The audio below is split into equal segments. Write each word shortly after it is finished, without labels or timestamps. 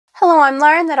Hello, I'm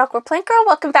Lauren, that awkward plant girl.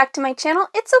 Welcome back to my channel.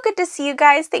 It's so good to see you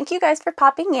guys. Thank you guys for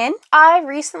popping in. I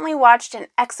recently watched an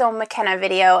Macenna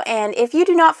video, and if you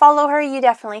do not follow her, you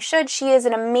definitely should. She is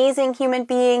an amazing human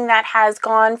being that has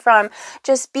gone from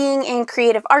just being in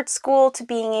creative art school to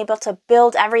being able to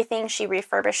build everything. She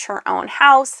refurbished her own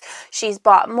house. She's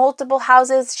bought multiple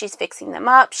houses. She's fixing them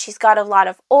up. She's got a lot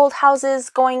of old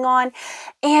houses going on,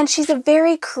 and she's a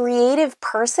very creative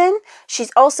person.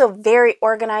 She's also very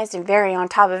organized and very on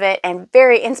top of it, and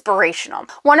very inspirational.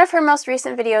 One of her most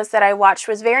recent videos that I watched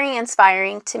was very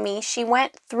inspiring to me. She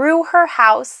went through her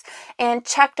house and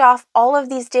checked off all of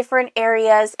these different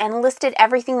areas and listed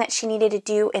everything that she needed to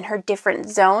do in her different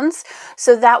zones,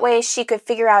 so that way she could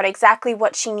figure out exactly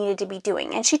what she needed to be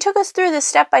doing. And she took us through this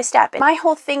step by step. And my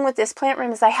whole thing with this plant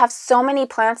room is I have so many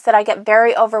plants that I get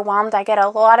very overwhelmed. I get a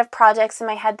lot of projects in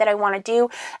my head that I want to do,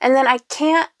 and then I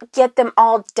can't get them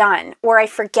all done, or I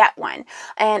forget one.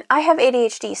 And I have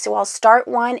ADHD, so I'll start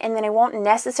one and then I won't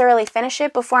necessarily finish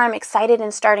it before I'm excited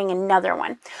in starting another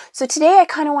one. So today I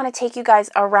kind of want to take you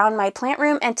guys around my plant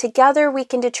room, and together we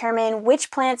can determine which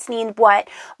plants need what.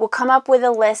 We'll come up with a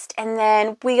list, and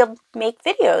then we'll make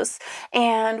videos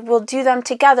and we'll do them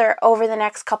together over the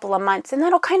next couple of months, and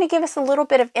that'll kind of give us a little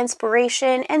bit of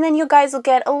inspiration, and then you guys will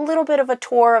get a little bit of a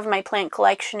tour of my plant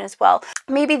collection as well.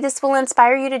 Maybe this will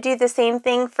inspire you to do the same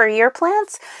thing for your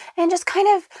plants and just kind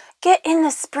of get in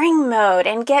the spring mode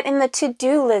and get in the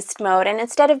to-do list mode. And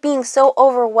instead of being so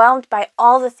overwhelmed by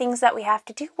all the things that we have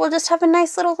to do, we'll just have a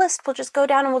nice little list. We'll just go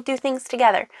down and we'll do things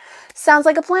together. Sounds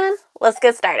like a plan? Let's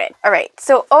get started. All right,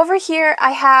 so over here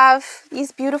I have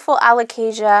these beautiful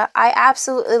alocasia. I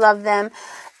absolutely love them.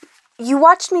 You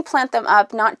watched me plant them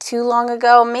up not too long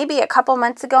ago, maybe a couple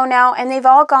months ago now, and they've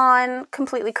all gone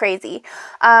completely crazy.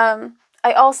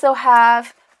 I also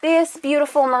have this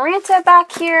beautiful Maranta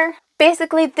back here.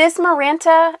 Basically, this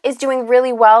Maranta is doing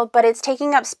really well, but it's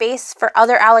taking up space for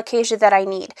other alocasia that I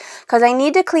need, because I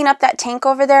need to clean up that tank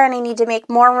over there, and I need to make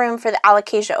more room for the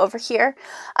alocasia over here.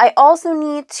 I also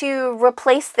need to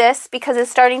replace this because it's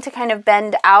starting to kind of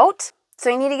bend out.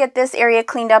 So I need to get this area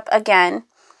cleaned up again.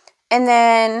 And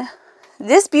then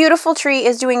this beautiful tree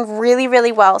is doing really,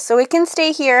 really well, so it can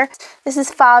stay here. This is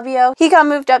Fabio. He got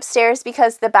moved upstairs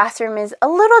because the bathroom is a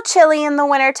little chilly in the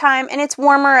winter time, and it's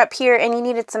warmer up here, and he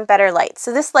needed some better light.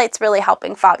 So this light's really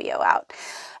helping Fabio out.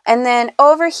 And then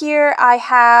over here, I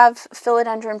have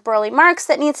philodendron burley marks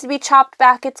that needs to be chopped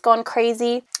back. It's gone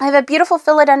crazy. I have a beautiful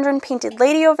philodendron painted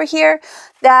lady over here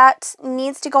that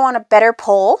needs to go on a better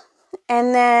pole.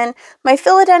 And then my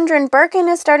philodendron Birkin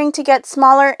is starting to get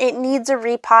smaller. It needs a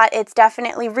repot. It's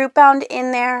definitely root bound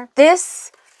in there.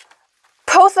 This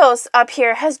pothos up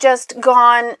here has just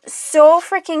gone so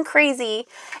freaking crazy.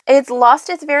 It's lost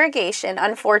its variegation,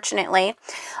 unfortunately,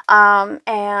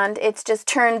 and it's just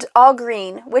turned all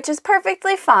green, which is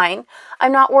perfectly fine.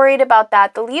 I'm not worried about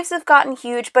that. The leaves have gotten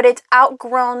huge, but it's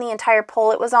outgrown the entire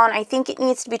pole it was on. I think it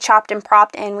needs to be chopped and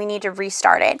propped, and we need to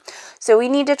restart it. So we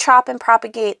need to chop and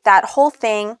propagate that whole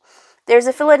thing. There's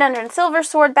a philodendron silver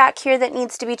sword back here that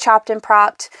needs to be chopped and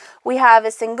propped. We have a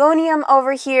syngonium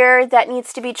over here that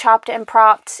needs to be chopped and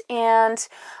propped. And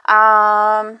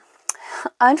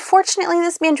unfortunately,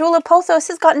 this Mandrula pothos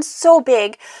has gotten so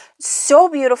big, so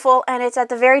beautiful, and it's at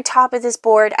the very top of this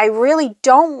board. I really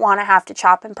don't want to have to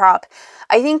chop and prop.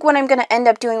 I think what I'm going to end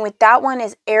up doing with that one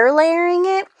is air layering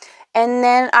it, and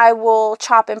then I will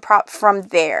chop and prop from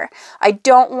there. I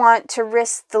don't want to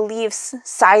risk the leaves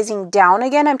sizing down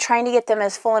again. I'm trying to get them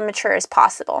as full and mature as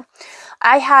possible.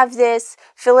 I have this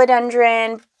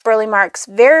philodendron burley marks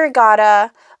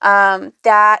variegata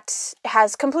that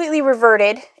has completely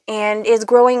reverted and is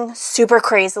growing super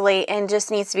crazily and just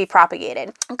needs to be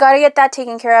propagated. Got to get that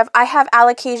taken care of. I have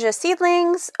alocasia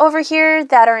seedlings over here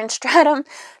that are in stratum.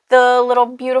 The little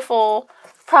beautiful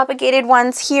propagated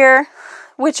ones here,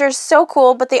 which are so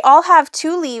cool, but they all have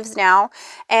 2 leaves now,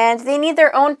 and they need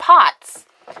their own pots.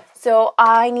 So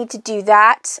I need to do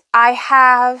that.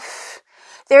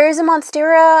 There is a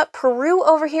Monstera Peru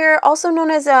over here, also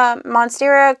known as a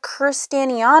Monstera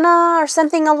kirstaniana or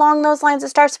something along those lines. It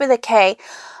starts with a K.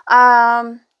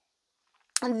 That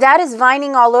is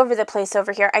vining all over the place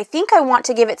over here. I think I want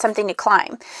to give it something to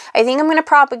climb. I think I'm going to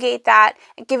propagate that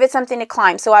and give it something to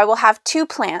climb. So I will have 2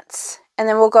 plants, and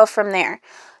then we'll go from there.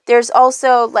 There's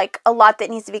also like a lot that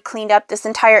needs to be cleaned up. This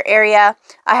entire area,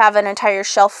 I have an entire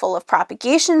shelf full of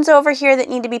propagations over here that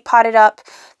need to be potted up.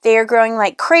 They are growing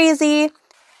like crazy.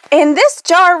 In this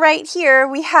jar right here,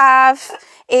 we have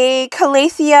a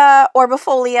Calathea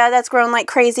orbifolia that's grown like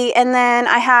crazy. And then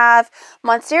I have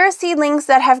Monstera seedlings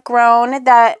that have grown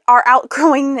that are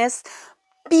outgrowing this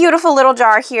beautiful little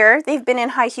jar here. They've been in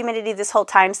high humidity this whole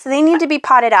time, so they need to be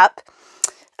potted up.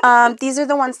 These are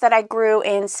the ones that I grew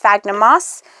in sphagnum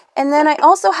moss. And then I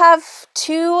also have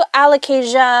 2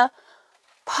 alocasia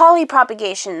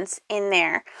polypropagations in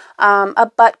there. A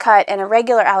butt cut and a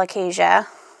regular alocasia,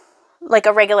 like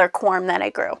a regular corm that I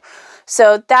grew.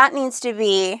 So that needs to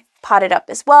be potted up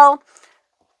as well.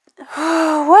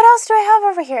 What else do I have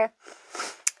over here?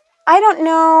 I don't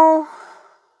know.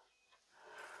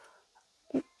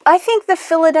 I think the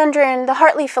philodendron, the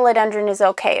Hartley philodendron is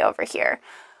okay over here.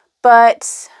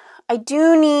 But I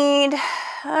do need,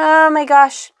 oh my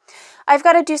gosh, I've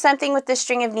got to do something with this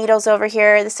string of needles over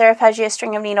here, the Ceropegia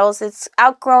string of needles. It's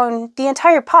outgrown the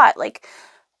entire pot. Like,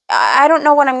 I don't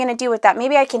know what I'm going to do with that.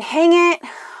 Maybe I can hang it.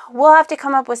 We'll have to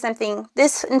come up with something.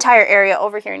 This entire area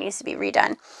over here needs to be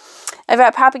redone. I've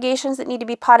got propagations that need to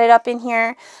be potted up in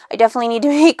here. I definitely need to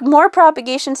make more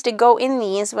propagations to go in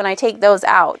these when I take those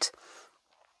out.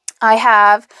 I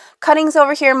have cuttings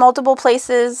over here, multiple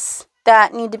places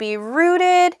that need to be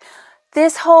rooted.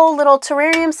 This whole little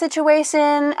terrarium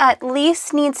situation at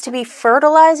least needs to be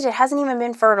fertilized. It hasn't even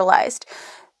been fertilized.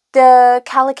 The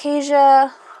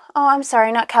calicasia, oh, I'm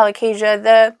sorry, not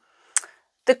calicasia.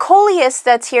 The coleus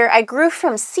that's here, I grew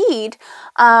from seed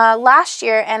last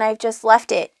year, and I've just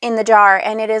left it in the jar,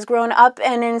 and it has grown up,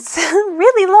 and it's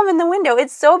really loving the window.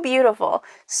 It's so beautiful.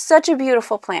 Such a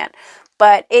beautiful plant.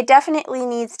 But it definitely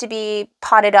needs to be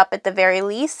potted up at the very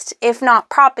least, if not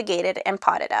propagated and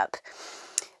potted up.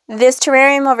 This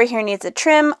terrarium over here needs a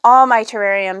trim. All my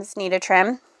terrariums need a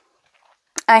trim.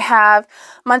 I have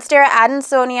Monstera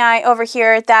adansonii over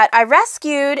here that I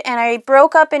rescued, and I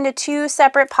broke up into 2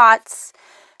 separate pots,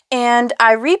 and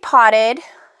I repotted,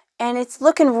 and it's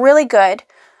looking really good.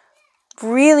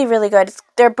 Really, really good.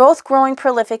 They're both growing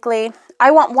prolifically. I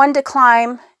want one to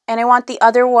climb, and I want the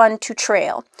other one to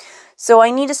trail. So I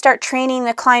need to start training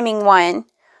the climbing one,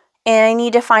 and I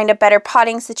need to find a better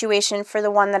potting situation for the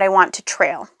one that I want to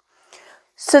trail.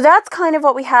 So that's kind of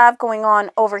what we have going on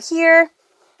over here.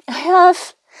 I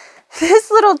have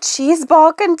this little cheese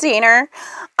ball container,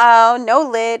 no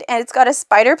lid, and it's got a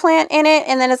spider plant in it,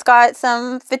 and then it's got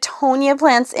some Fittonia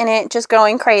plants in it, just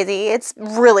going crazy. It's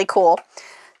really cool.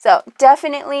 So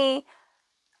definitely,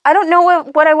 I don't know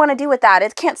what I want to do with that.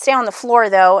 It can't stay on the floor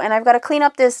though, and I've got to clean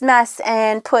up this mess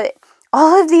and put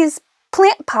all of these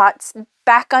plant pots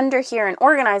back under here and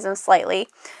organize them slightly.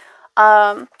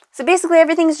 So basically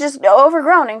everything's just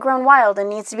overgrown and grown wild and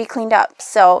needs to be cleaned up.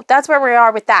 So that's where we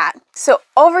are with that. So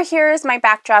over here is my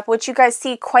backdrop, which you guys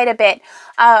see quite a bit.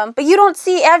 But you don't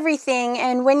see everything.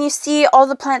 And when you see all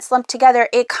the plants lumped together,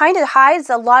 it kind of hides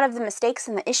a lot of the mistakes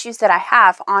and the issues that I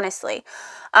have, honestly.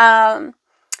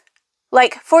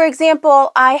 Like, for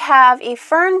example, I have a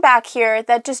fern back here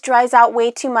that just dries out way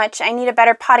too much. I need a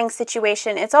better potting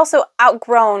situation. It's also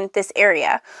outgrown this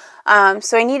area.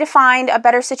 So I need to find a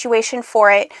better situation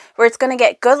for it where it's going to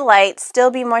get good light,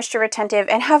 still be moisture retentive,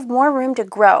 and have more room to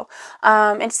grow.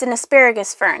 It's an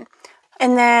asparagus fern.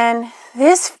 And then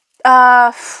this,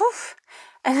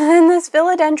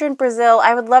 philodendron Brazil,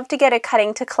 I would love to get a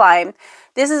cutting to climb.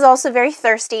 This is also very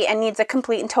thirsty and needs a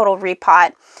complete and total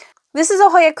repot. This is a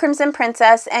Hoya Crimson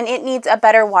Princess, and it needs a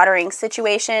better watering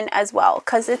situation as well,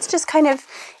 because it's just kind of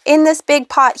in this big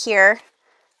pot here.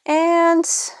 And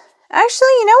actually,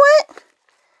 you know what?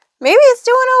 Maybe it's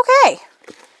doing okay.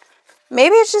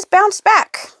 Maybe it's just bounced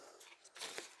back.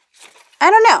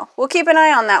 I don't know. We'll keep an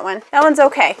eye on that one. That one's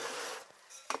okay.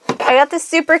 I got this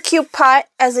super cute pot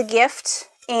as a gift,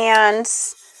 and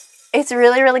it's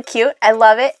really, really cute. I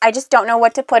love it. I just don't know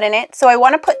what to put in it. So I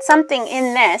want to put something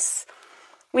in this.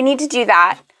 We need to do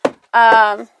that.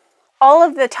 All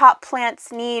of the top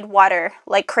plants need water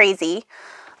like crazy.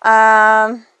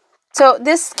 So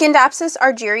this Scindapsus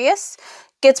argyrius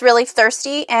gets really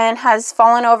thirsty and has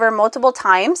fallen over multiple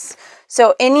times.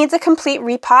 So it needs a complete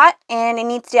repot, and it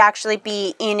needs to actually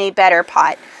be in a better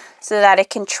pot so that it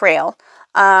can trail.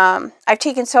 I've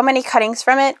taken so many cuttings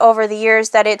from it over the years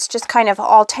that it's just kind of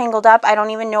all tangled up. I don't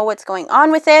even know what's going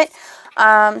on with it.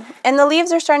 And the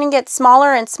leaves are starting to get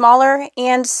smaller and smaller,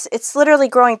 and it's literally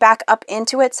growing back up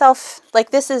into itself.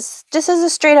 Like this is a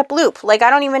straight up loop. Like I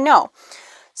don't even know.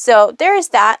 So there is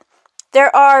that.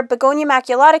 There are Begonia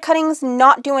maculata cuttings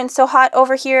not doing so hot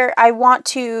over here. I want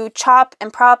to chop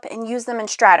and prop and use them in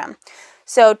stratum.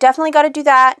 So definitely got to do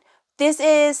that. This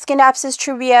is Scindapsus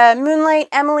trubia Moonlight.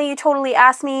 Emily, you totally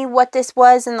asked me what this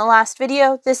was in the last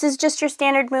video. This is just your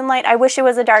standard Moonlight. I wish it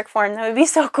was a dark form. That would be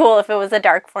so cool if it was a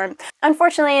dark form.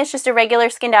 Unfortunately, it's just a regular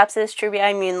Scindapsus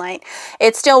trubia Moonlight.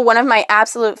 It's still one of my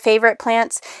absolute favorite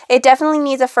plants. It definitely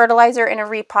needs a fertilizer and a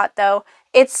repot though.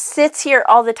 it sits here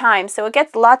all the time. So it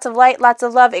gets lots of light, lots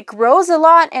of love. It grows a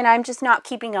lot, and I'm just not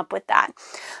keeping up with that.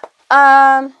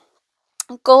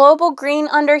 Global green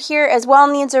under here as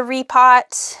well needs a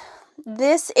repot.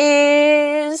 This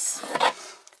is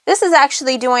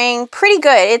actually doing pretty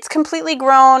good. It's completely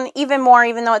grown even more,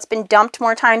 even though it's been dumped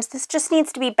more times. This just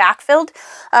needs to be backfilled.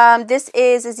 This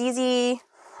is a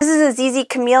ZZ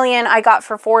Chameleon I got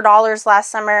for $4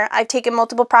 last summer. I've taken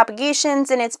multiple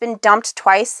propagations and it's been dumped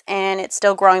twice and it's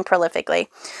still growing prolifically.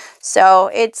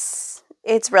 So it's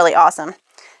really awesome.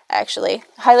 Actually,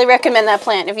 highly recommend that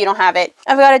plant if you don't have it.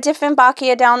 I've got a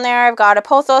Dieffenbachia down there. I've got a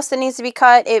pothos that needs to be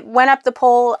cut. It went up the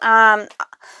pole. I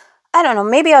don't know,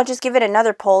 maybe I'll just give it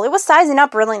another pole. It was sizing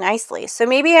up really nicely, so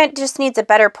maybe it just needs a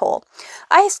better pole.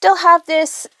 I still have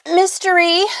this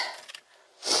mystery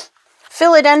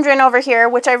philodendron over here,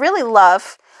 which I really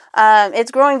love.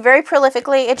 It's growing very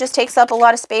prolifically. It just takes up a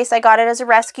lot of space. I got it as a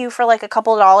rescue for like a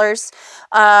couple dollars.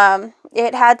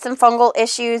 It had some fungal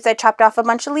issues. I chopped off a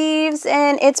bunch of leaves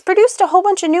and it's produced a whole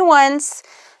bunch of new ones.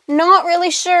 Not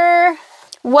really sure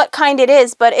what kind it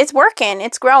is, but it's working.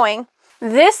 It's growing.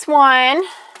 This one,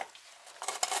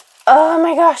 oh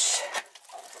my gosh.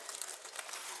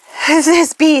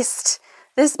 This beast,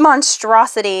 this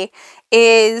monstrosity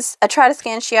is a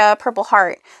Tradescantia purple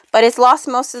heart, but it's lost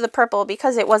most of the purple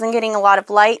because it wasn't getting a lot of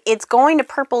light. It's going to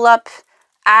purple up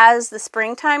as the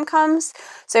springtime comes,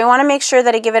 so I want to make sure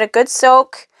that I give it a good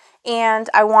soak, and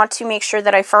I want to make sure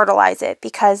that I fertilize it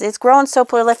because it's growing so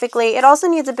prolifically. It also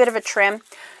needs a bit of a trim,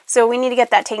 so we need to get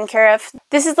that taken care of.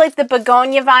 This is like the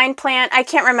begonia vine plant. I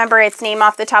can't remember its name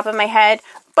off the top of my head,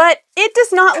 but it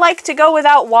does not like to go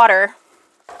without water,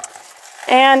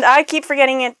 and I keep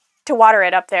forgetting it to water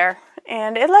it up there.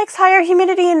 And it likes higher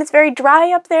humidity and it's very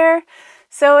dry up there,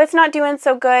 so it's not doing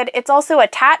so good. It's also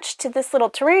attached to this little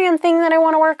terrarium thing that I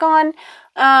want to work on.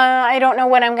 I don't know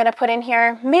what I'm going to put in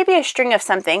here. Maybe a string of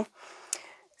something.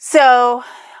 So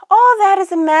all that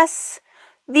is a mess.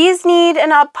 These need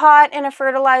an up pot and a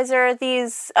fertilizer.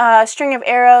 These string of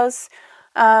arrows,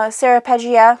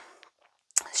 Ceropegia,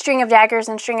 string of daggers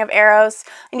and string of arrows.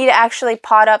 I need to actually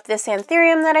pot up this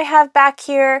anthurium that I have back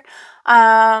here.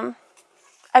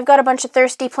 I've got a bunch of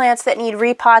thirsty plants that need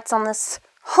repots on this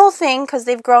whole thing because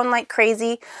they've grown like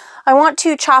crazy. I want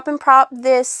to chop and prop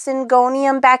this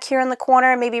syngonium back here in the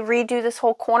corner and maybe redo this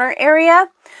whole corner area.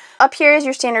 Up here is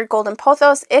your standard golden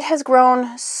pothos. It has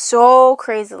grown so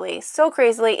crazily, so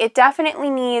crazily. It definitely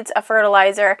needs a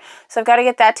fertilizer, so I've got to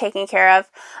get that taken care of.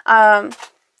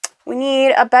 We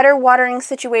need a better watering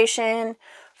situation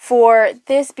for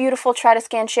this beautiful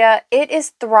Tradescantia. It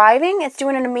is thriving. It's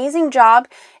doing an amazing job.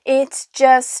 It's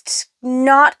just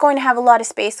not going to have a lot of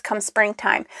space come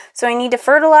springtime. So I need to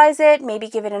fertilize it, maybe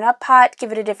give it an up pot,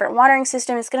 give it a different watering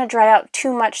system. It's going to dry out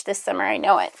too much this summer, I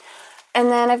know it. And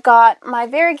then I've got my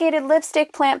variegated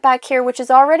lipstick plant back here, which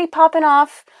is already popping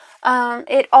off.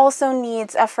 It also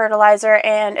needs a fertilizer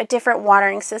and a different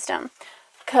watering system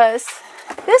because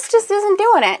this just isn't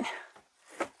doing it.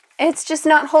 It's just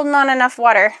not holding on enough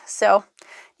water, so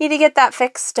need to get that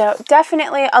fixed.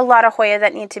 Definitely a lot of Hoya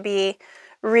that need to be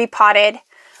repotted.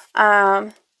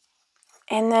 And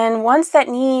then ones that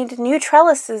need new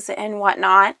trellises and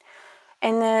whatnot.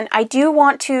 And then I do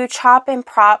want to chop and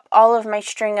prop all of my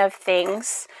string of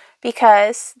things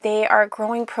because they are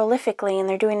growing prolifically and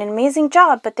they're doing an amazing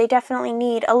job, but they definitely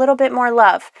need a little bit more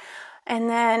love. And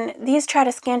then these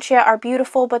Tradescantia are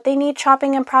beautiful, but they need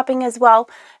chopping and propping as well.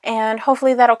 And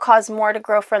hopefully that'll cause more to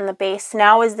grow from the base.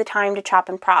 Now is the time to chop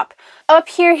and prop. Up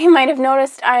here, you might have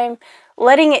noticed I'm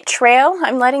letting it trail.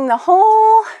 I'm letting the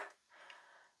whole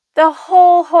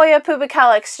Hoya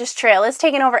pubicalyx just trail. It's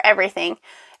taking over everything.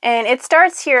 And it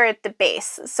starts here at the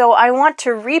base. So I want to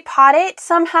repot it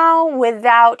somehow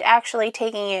without actually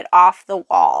taking it off the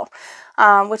wall,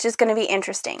 which is going to be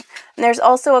interesting. And there's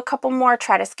also a couple more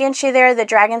Tradescantia there, the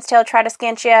Dragon's Tail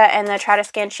Tradescantia and the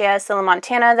Tradescantia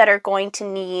syllomontana that are going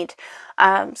to need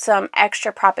some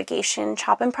extra propagation,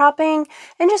 chop and propping,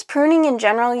 and just pruning in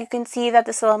general. You can see that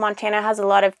the syllomontana has a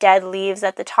lot of dead leaves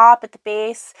at the top, at the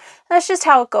base. That's just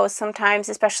how it goes sometimes,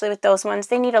 especially with those ones.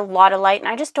 They need a lot of light, and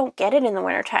I just don't get it in the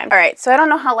wintertime. All right, so I don't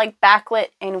know how like backlit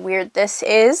and weird this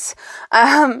is,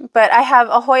 but I have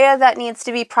a Hoya that needs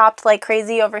to be propped like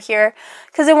crazy over here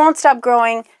because it won't stop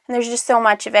growing. And there's just so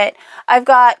much of it. I've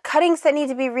got cuttings that need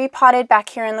to be repotted back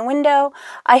here in the window.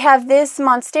 I have this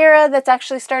Monstera that's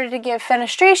actually started to give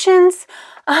fenestrations.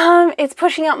 It's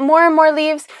pushing out more and more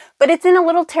leaves, but it's in a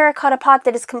little terracotta pot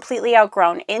that is completely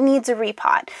outgrown. It needs a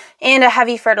repot and a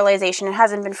heavy fertilization. It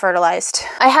hasn't been fertilized.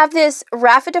 I have this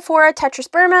Rhaphidophora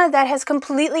tetrasperma that has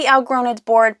completely outgrown its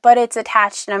board, but it's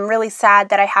attached, and I'm really sad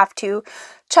that I have to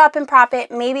chop and prop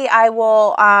it. Maybe I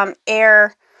will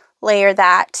air layer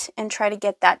that and try to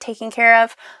get that taken care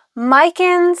of.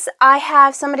 Micans, I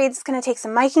have somebody that's going to take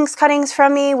some Micans cuttings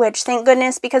from me, which thank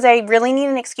goodness, because I really need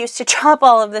an excuse to chop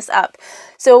all of this up.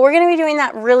 So we're going to be doing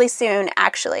that really soon,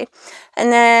 actually. And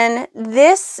then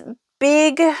this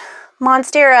big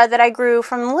monstera that I grew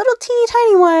from a little teeny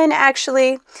tiny one,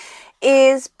 actually,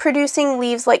 is producing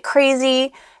leaves like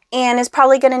crazy and is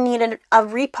probably going to need a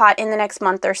repot in the next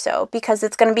month or so because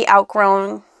it's going to be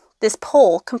outgrown this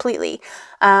pole completely.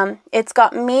 It's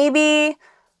got maybe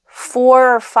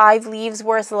 4 or 5 leaves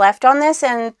worth left on this,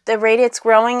 and the rate it's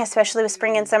growing, especially with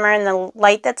spring and summer and the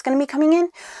light that's going to be coming in,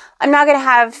 I'm not going to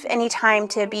have any time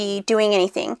to be doing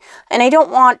anything. And I don't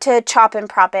want to chop and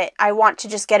prop it. I want to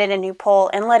just get it a new pole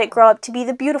and let it grow up to be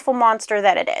the beautiful monster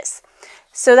that it is.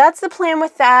 So that's the plan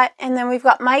with that. And then we've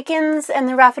got Micans and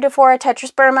the Rhaphidophora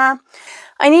tetrasperma.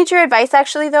 I need your advice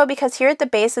actually though, because here at the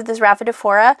base of this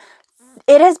Rhaphidophora,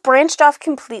 it has branched off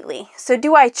completely. So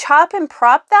do I chop and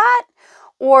prop that?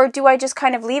 Or do I just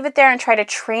kind of leave it there and try to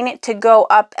train it to go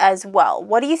up as well?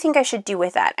 What do you think I should do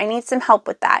with that? I need some help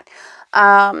with that.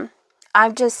 I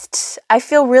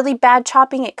feel really bad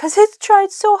chopping it because it's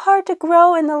tried so hard to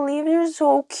grow and the leaves are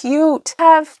so cute. I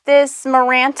have this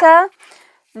Maranta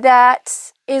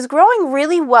that is growing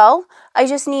really well. I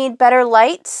just need better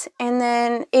light, and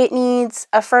then it needs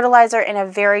a fertilizer and a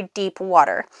very deep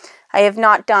water. I have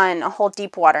not done a whole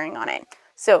deep watering on it.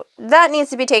 So that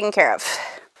needs to be taken care of.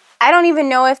 I don't even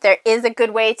know if there is a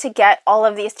good way to get all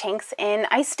of these tanks in.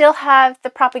 I still have the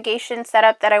propagation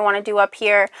setup that I want to do up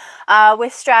here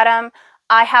with stratum.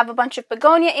 I have a bunch of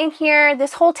begonia in here.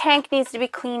 This whole tank needs to be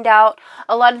cleaned out.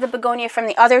 A lot of the begonia from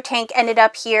the other tank ended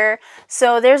up here.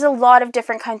 So there's a lot of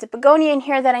different kinds of begonia in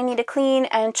here that I need to clean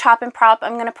and chop and prop.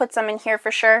 I'm going to put some in here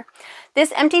for sure.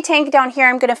 This empty tank down here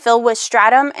I'm going to fill with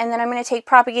stratum, and then I'm going to take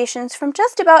propagations from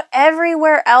just about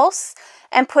everywhere else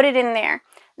and put it in there.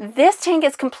 This tank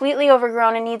is completely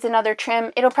overgrown and needs another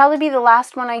trim. It'll probably be the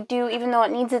last one I do, even though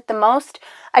it needs it the most.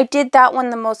 I did that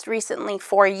one the most recently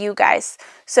for you guys.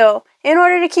 So in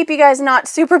order to keep you guys not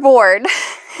super bored,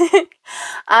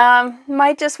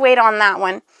 might just wait on that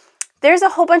one. There's a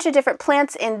whole bunch of different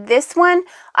plants in this one.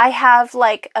 I have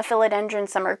like a philodendron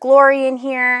summer glory in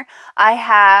here. I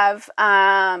have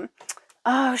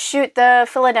oh shoot, the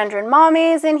philodendron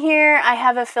mames in here. I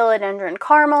have a philodendron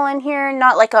caramel in here.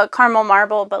 Not like a caramel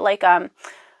marble, but like,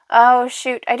 oh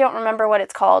shoot, I don't remember what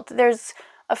it's called. There's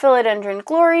a philodendron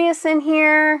glorious in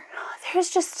here.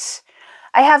 There's just,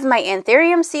 I have my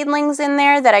anthurium seedlings in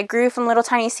there that I grew from little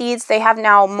tiny seeds. They have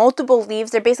now multiple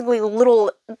leaves. They're basically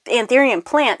little anthurium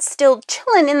plants still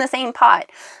chilling in the same pot.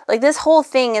 Like this whole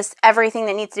thing is everything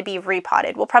that needs to be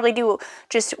repotted. We'll probably do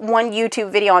just one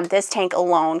YouTube video on this tank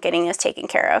alone, getting this taken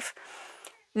care of.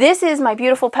 This is my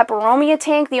beautiful peperomia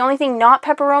tank. The only thing not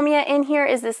peperomia in here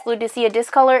is this ludicea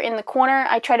discolor in the corner.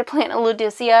 I try to plant a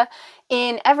ludicea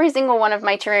in every single one of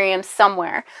my terrariums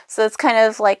somewhere. So it's kind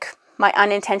of like my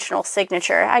unintentional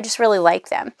signature. I just really like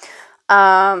them.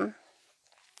 And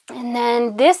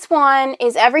then this one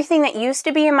is everything that used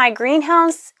to be in my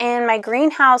greenhouse, and my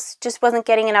greenhouse just wasn't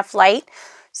getting enough light.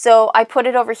 So I put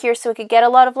it over here so it could get a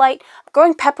lot of light. I'm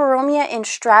growing peperomia in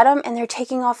stratum and they're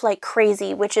taking off like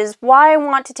crazy, which is why I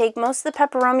want to take most of the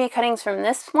peperomia cuttings from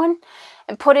this one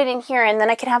and put it in here, and then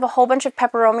I can have a whole bunch of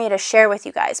peperomia to share with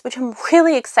you guys, which I'm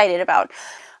really excited about.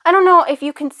 I don't know if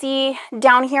you can see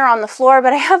down here on the floor,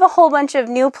 but I have a whole bunch of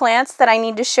new plants that I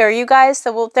need to show you guys.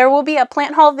 So there will be a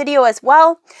plant haul video as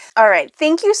well. All right,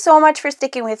 thank you so much for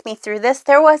sticking with me through this.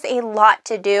 There was a lot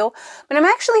to do, but I'm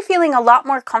actually feeling a lot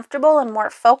more comfortable and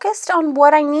more focused on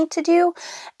what I need to do.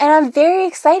 And I'm very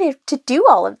excited to do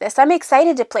all of this. I'm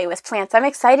excited to play with plants. I'm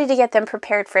excited to get them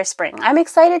prepared for spring. I'm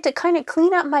excited to kind of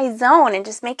clean up my zone and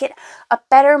just make it a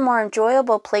better, more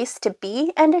enjoyable place to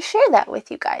be and to share that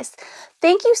with you guys.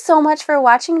 Thank you so much for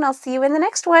watching, and I'll see you in the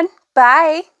next one.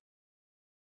 Bye!